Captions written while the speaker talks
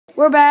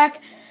We're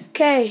back.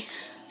 Okay.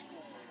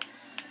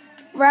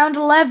 Round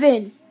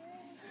 11.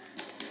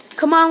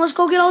 Come on, let's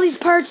go get all these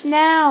parts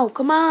now.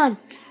 Come on.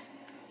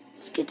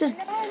 Let's get this.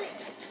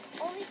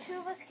 Only 2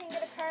 of us can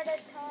get a part at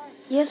a time.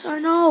 Yes or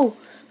no?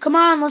 Come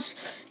on, let's.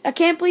 I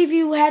can't believe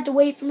you had to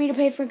wait for me to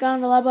pay for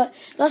gondola, but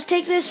let's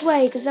take this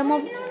way, because then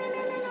we'll.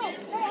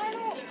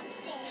 No.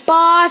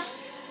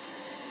 Boss!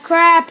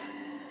 Crap!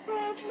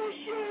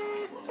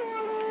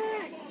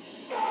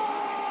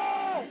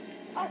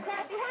 Oh,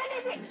 crap,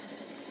 behind me!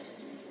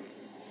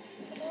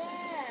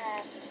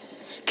 Yeah.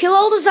 Kill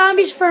all the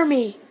zombies for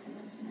me.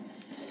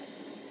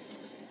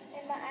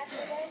 In my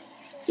accident?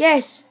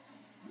 Yes.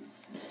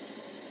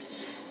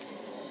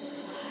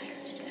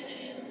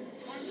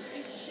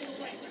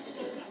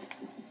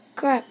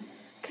 Crap.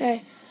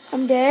 Okay.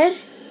 I'm dead.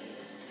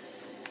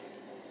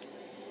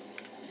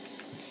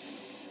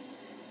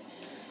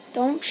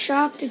 Don't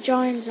shock the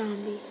giant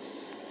zombie.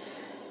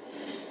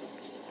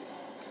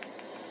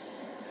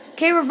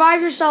 Okay,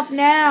 revive yourself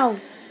now.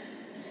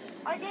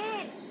 I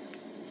did!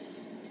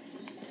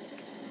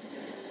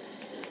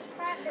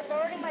 Crap, they're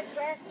loading my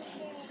gas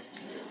machine.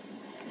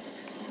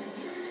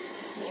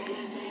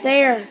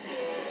 There.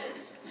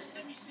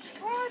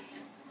 What?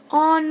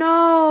 Oh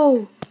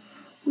no.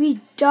 We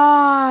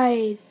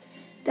died.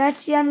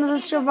 That's the end of the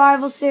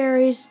survival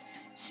series.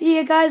 See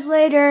you guys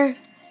later.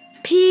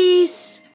 Peace.